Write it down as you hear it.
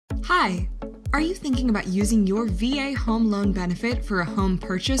Hi! Are you thinking about using your VA home loan benefit for a home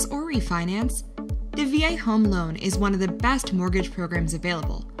purchase or refinance? The VA Home Loan is one of the best mortgage programs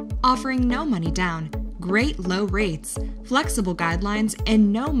available, offering no money down, great low rates, flexible guidelines,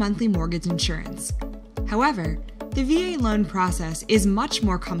 and no monthly mortgage insurance. However, the VA loan process is much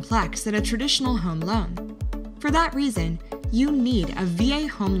more complex than a traditional home loan. For that reason, you need a VA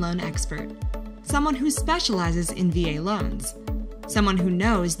home loan expert, someone who specializes in VA loans, someone who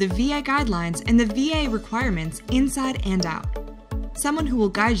knows the VA guidelines and the VA requirements inside and out, someone who will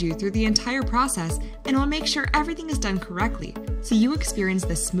guide you through the entire process and will make sure everything is done correctly so you experience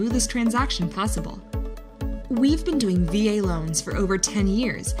the smoothest transaction possible. We've been doing VA loans for over 10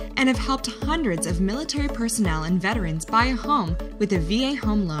 years and have helped hundreds of military personnel and veterans buy a home with a VA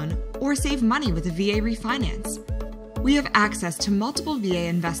home loan or save money with a VA refinance. We have access to multiple VA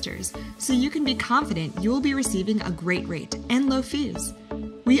investors, so you can be confident you will be receiving a great rate and low fees.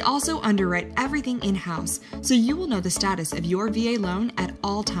 We also underwrite everything in-house, so you will know the status of your VA loan at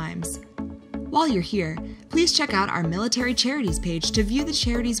all times. While you're here, please check out our military charities page to view the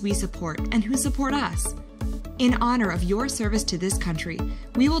charities we support and who support us. In honor of your service to this country,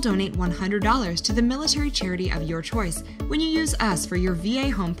 we will donate $100 to the military charity of your choice when you use us for your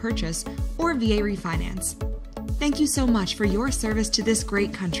VA home purchase or VA refinance. Thank you so much for your service to this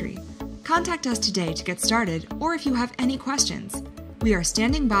great country. Contact us today to get started, or if you have any questions. We are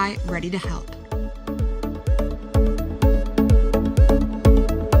standing by, ready to help.